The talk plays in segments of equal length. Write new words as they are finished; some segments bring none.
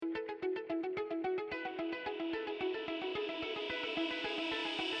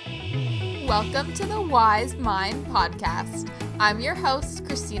Welcome to the Wise Mind Podcast. I'm your host,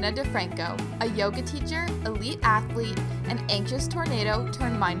 Christina DeFranco, a yoga teacher, elite athlete, and anxious tornado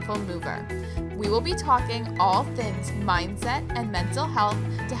turned mindful mover. We will be talking all things mindset and mental health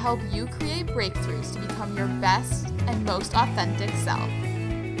to help you create breakthroughs to become your best and most authentic self.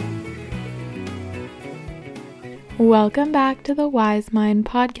 Welcome back to the Wise Mind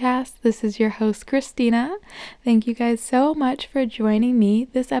Podcast. This is your host, Christina. Thank you guys so much for joining me.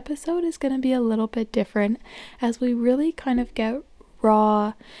 This episode is going to be a little bit different as we really kind of get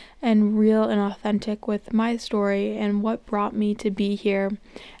raw and real and authentic with my story and what brought me to be here.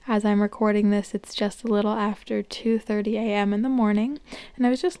 As I'm recording this, it's just a little after 2:30 a.m. in the morning, and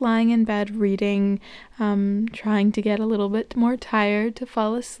I was just lying in bed reading, trying to get a little bit more tired to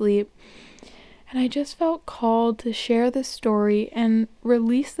fall asleep. And I just felt called to share this story and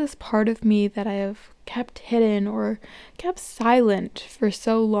release this part of me that I have kept hidden or kept silent for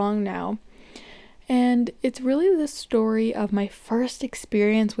so long now. And it's really the story of my first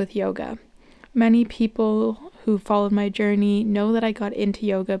experience with yoga. Many people who followed my journey know that I got into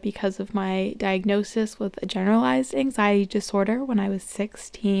yoga because of my diagnosis with a generalized anxiety disorder when I was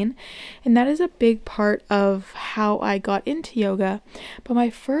 16, and that is a big part of how I got into yoga. But my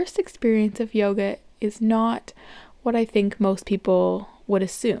first experience of yoga is not what I think most people would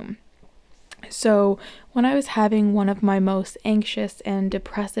assume. So when I was having one of my most anxious and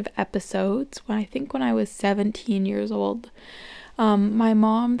depressive episodes, when I was 17 years old, my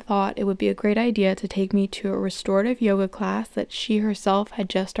mom thought it would be a great idea to take me to a restorative yoga class that she herself had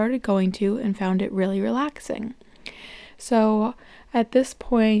just started going to and found it really relaxing. So at this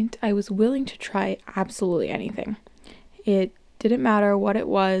point, I was willing to try absolutely anything. It didn't matter what it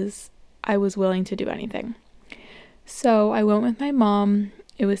was, I was willing to do anything. So I went with my mom.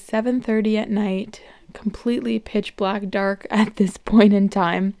 It was 7:30 at night, completely pitch black dark at this point in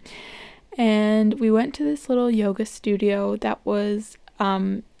time. And we went to this little yoga studio that was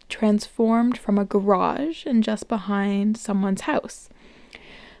transformed from a garage and just behind someone's house.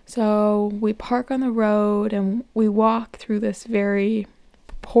 So we park on the road and we walk through this very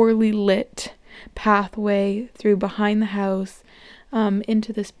poorly lit pathway through behind the house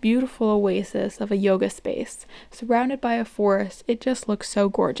into this beautiful oasis of a yoga space surrounded by a forest. It just looks so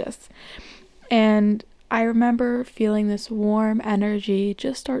gorgeous. And I remember feeling this warm energy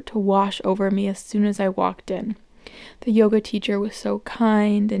just start to wash over me as soon as I walked in. The yoga teacher was so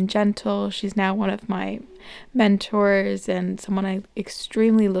kind and gentle. She's now one of my mentors and someone I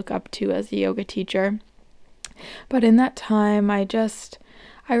extremely look up to as a yoga teacher. But in that time, I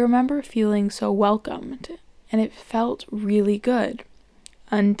remember feeling so welcomed, and it felt really good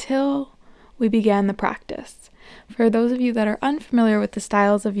until we began the practice. For those of you that are unfamiliar with the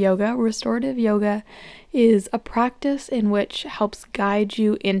styles of yoga, restorative yoga is a practice in which helps guide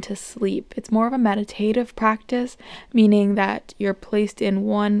you into sleep. It's more of a meditative practice, meaning that you're placed in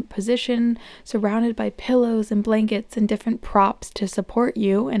one position, surrounded by pillows and blankets and different props to support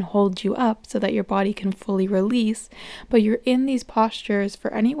you and hold you up so that your body can fully release. But you're in these postures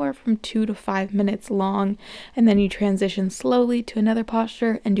for anywhere from 2 to 5 minutes long, and then you transition slowly to another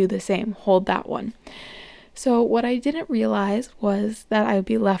posture and do the same. Hold that one. So what I didn't realize was that I would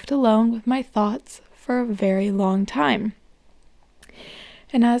be left alone with my thoughts for a very long time.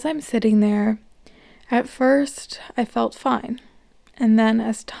 And as I'm sitting there, at first I felt fine. And then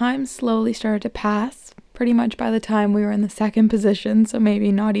as time slowly started to pass, pretty much by the time we were in the second position, so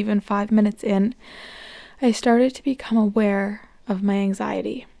maybe not even 5 minutes in, I started to become aware of my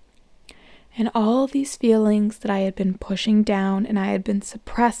anxiety. And all these feelings that I had been pushing down and I had been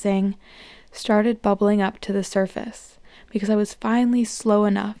suppressing started bubbling up to the surface because I was finally slow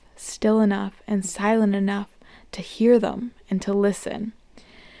enough, still enough, and silent enough to hear them and to listen.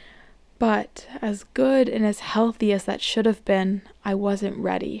 But as good and as healthy as that should have been, I wasn't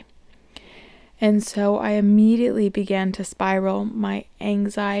ready. And so I immediately began to spiral. My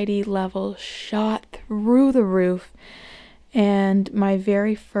anxiety level shot through the roof, and my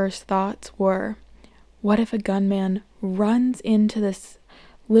very first thoughts were, what if a gunman runs into this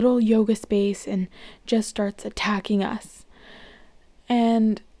little yoga space and just starts attacking us?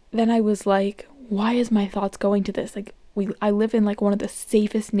 And then I was like, why is my thoughts going to this? I live in one of the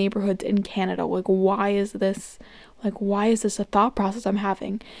safest neighborhoods in Canada. Why is this a thought process I'm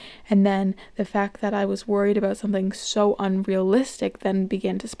having? And then the fact that I was worried about something so unrealistic then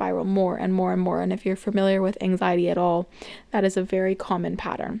began to spiral more and more and more. And if you're familiar with anxiety at all, that is a very common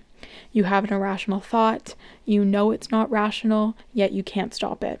pattern. You have an irrational thought, you know it's not rational, yet you can't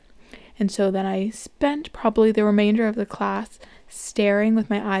stop it. And so then I spent probably the remainder of the class staring with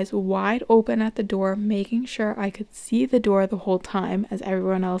my eyes wide open at the door, making sure I could see the door the whole time as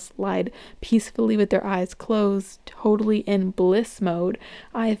everyone else lied peacefully with their eyes closed, totally in bliss mode.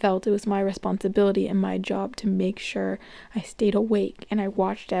 I felt it was my responsibility and my job to make sure I stayed awake and I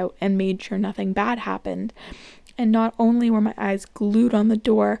watched out and made sure nothing bad happened. And not only were my eyes glued on the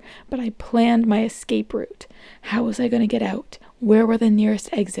door, but I planned my escape route. How was I going to get out? Where were the nearest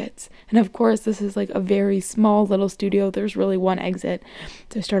exits? And of course, this is like a very small little studio. There's really one exit.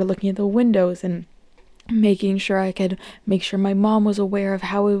 So I started looking at the windows and making sure I could make sure my mom was aware of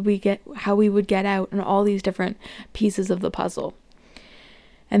how we would get out and all these different pieces of the puzzle.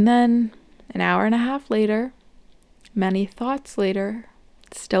 And then an hour and a half later, many thoughts later,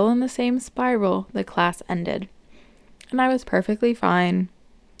 still in the same spiral, the class ended. And I was perfectly fine.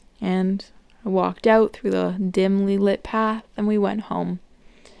 And I walked out through the dimly lit path and we went home.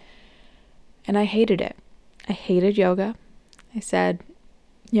 And I hated it. I hated yoga. I said,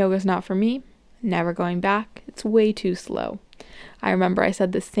 yoga's not for me. Never going back. It's way too slow. I remember I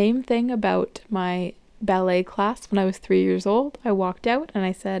said the same thing about my ballet class when I was 3 years old. I walked out and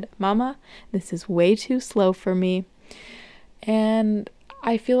I said, Mama, this is way too slow for me. And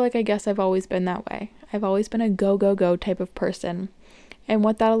I feel like I guess I've always been that way. I've always been a go, go, go type of person. And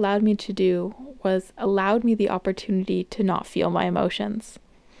what that allowed me to do was allowed me the opportunity to not feel my emotions,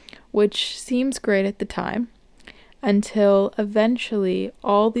 which seems great at the time, until eventually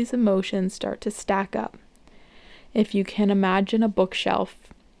all these emotions start to stack up. If you can imagine a bookshelf,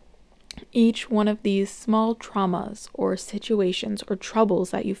 each one of these small traumas or situations or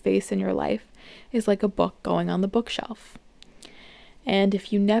troubles that you face in your life is like a book going on the bookshelf. And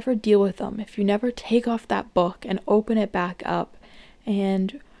if you never deal with them, if you never take off that book and open it back up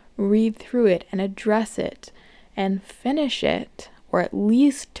and read through it and address it and finish it, or at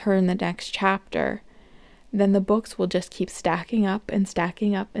least turn the next chapter, then the books will just keep stacking up and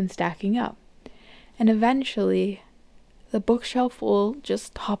stacking up and stacking up. And eventually, the bookshelf will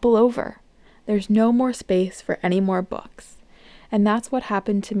just topple over. There's no more space for any more books. And that's what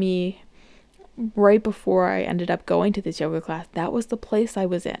happened to me right before I ended up going to this yoga class. That was the place I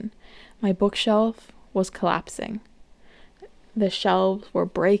was in. My bookshelf was collapsing. The shelves were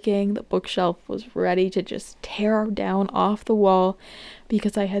breaking. The bookshelf was ready to just tear down off the wall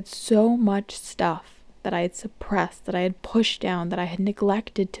because I had so much stuff that I had suppressed, that I had pushed down, that I had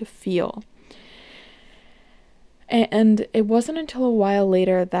neglected to feel. And it wasn't until a while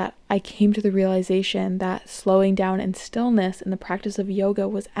later that I came to the realization that slowing down and stillness in the practice of yoga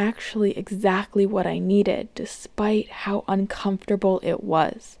was actually exactly what I needed, despite how uncomfortable it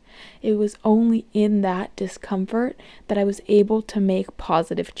was. It was only in that discomfort that I was able to make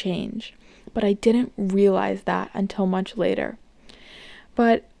positive change. But I didn't realize that until much later.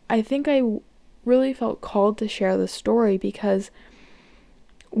 But I think I really felt called to share the story because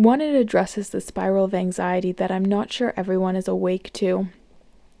one, it addresses the spiral of anxiety that I'm not sure everyone is awake to,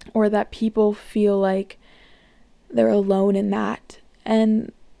 or that people feel like they're alone in that,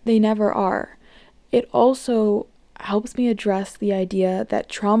 and they never are. It also helps me address the idea that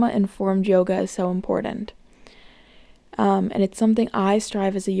trauma-informed yoga is so important. And it's something I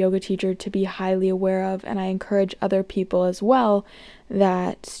strive as a yoga teacher to be highly aware of, and I encourage other people as well,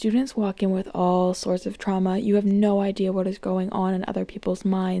 that students walk in with all sorts of trauma. You have no idea what is going on in other people's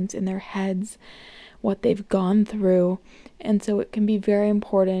minds, in their heads, what they've gone through. And so it can be very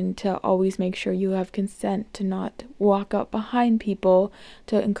important to always make sure you have consent to not walk up behind people,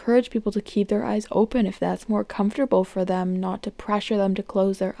 to encourage people to keep their eyes open if that's more comfortable for them, not to pressure them to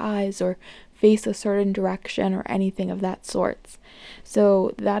close their eyes or face a certain direction or anything of that sort.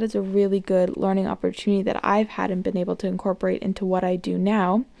 So that is a really good learning opportunity that I've had and been able to incorporate into what I do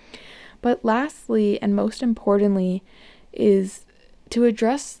now. But lastly, and most importantly, is to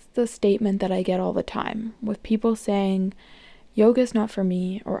address the statement that I get all the time with people saying, yoga's not for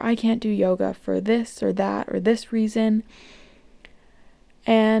me, or I can't do yoga for this or that or this reason.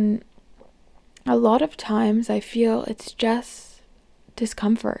 And a lot of times I feel it's just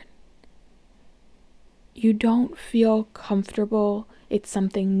discomfort. You don't feel comfortable. It's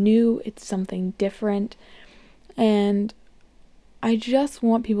something new. It's something different. And I just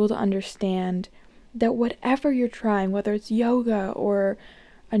want people to understand that whatever you're trying, whether it's yoga or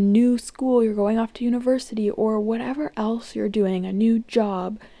a new school, you're going off to university, or whatever else you're doing, a new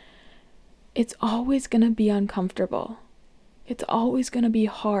job, it's always going to be uncomfortable. It's always going to be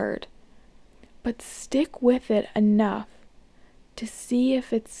hard. But stick with it enough to see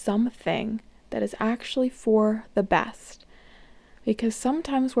if it's something that is actually for the best. Because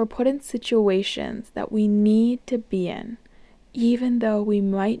sometimes we're put in situations that we need to be in, even though we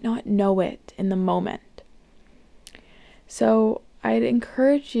might not know it in the moment. So I'd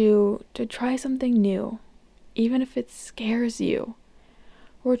encourage you to try something new, even if it scares you,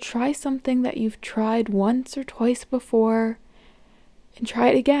 or try something that you've tried once or twice before and try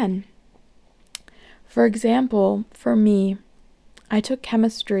it again. For example, for me, I took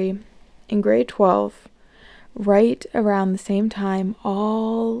chemistry in grade 12, right around the same time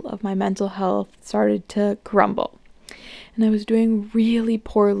all of my mental health started to crumble. And I was doing really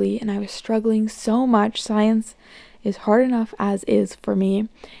poorly and I was struggling so much. Science is hard enough as is for me.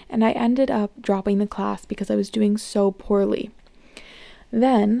 And I ended up dropping the class because I was doing so poorly.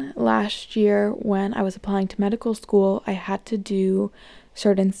 Then last year when I was applying to medical school, I had to do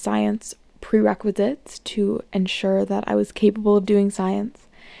certain science prerequisites to ensure that I was capable of doing science,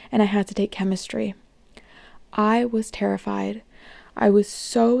 and I had to take chemistry. I was terrified. I was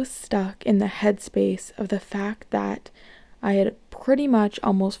so stuck in the headspace of the fact that I had pretty much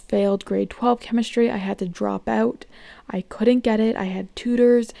almost failed grade 12 chemistry. I had to drop out. I couldn't get it. I had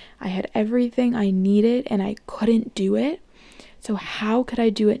tutors. I had everything I needed and I couldn't do it. So how could I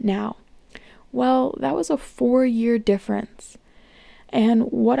do it now? Well, that was a 4-year difference.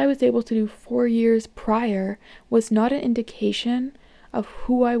 And what I was able to do 4 years prior was not an indication of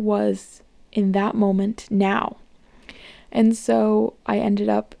who I was in that moment now. And so I ended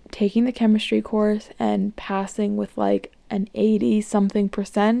up taking the chemistry course and passing with like an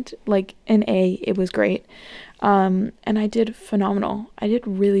 80-something%, like an A. It was great. And I did phenomenal. I did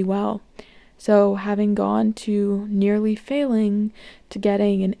really well. So having gone to nearly failing to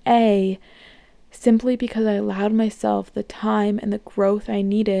getting an A, simply because I allowed myself the time and the growth I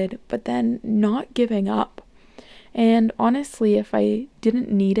needed, but then not giving up. And honestly, if I didn't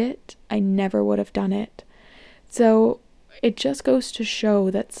need it, I never would have done it. So it just goes to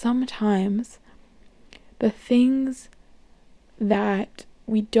show that sometimes the things that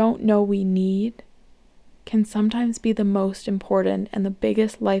we don't know we need can sometimes be the most important and the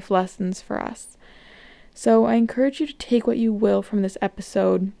biggest life lessons for us. So I encourage you to take what you will from this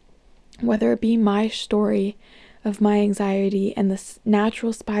episode, whether it be my story of my anxiety and the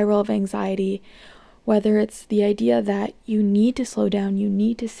natural spiral of anxiety, whether it's the idea that you need to slow down, you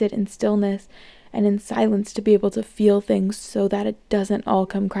need to sit in stillness and in silence to be able to feel things so that it doesn't all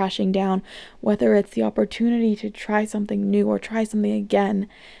come crashing down, whether it's the opportunity to try something new or try something again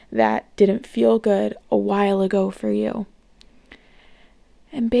that didn't feel good a while ago for you.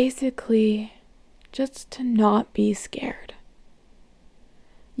 And basically, just to not be scared.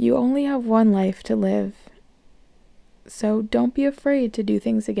 You only have one life to live, so don't be afraid to do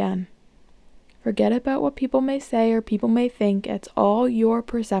things again. Forget about what people may say or people may think. It's all your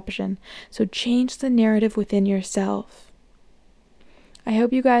perception, so change the narrative within yourself. I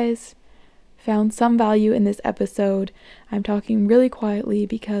hope you guys found some value in this episode. I'm talking really quietly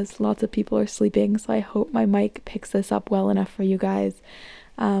because lots of people are sleeping, so I hope my mic picks this up well enough for you guys.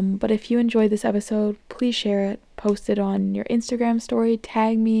 But if you enjoyed this episode, please share it, post it on your Instagram story,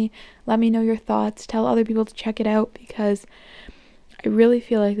 tag me, let me know your thoughts, tell other people to check it out, because I really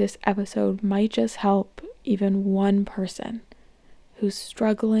feel like this episode might just help even one person who's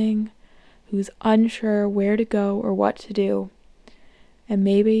struggling, who's unsure where to go or what to do. And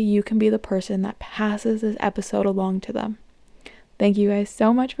maybe you can be the person that passes this episode along to them. Thank you guys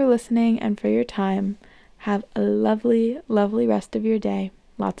so much for listening and for your time. Have a lovely, lovely rest of your day.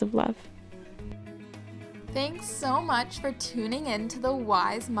 Lots of love. Thanks so much for tuning in to the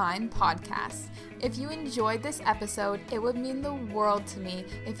Wise Mind podcast. If you enjoyed this episode, it would mean the world to me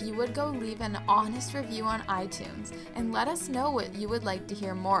if you would go leave an honest review on iTunes and let us know what you would like to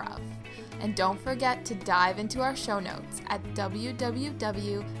hear more of. And don't forget to dive into our show notes at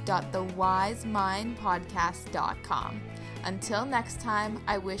www.thewisemindpodcast.com. Until next time,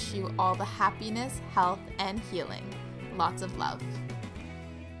 I wish you all the happiness, health, and healing. Lots of love.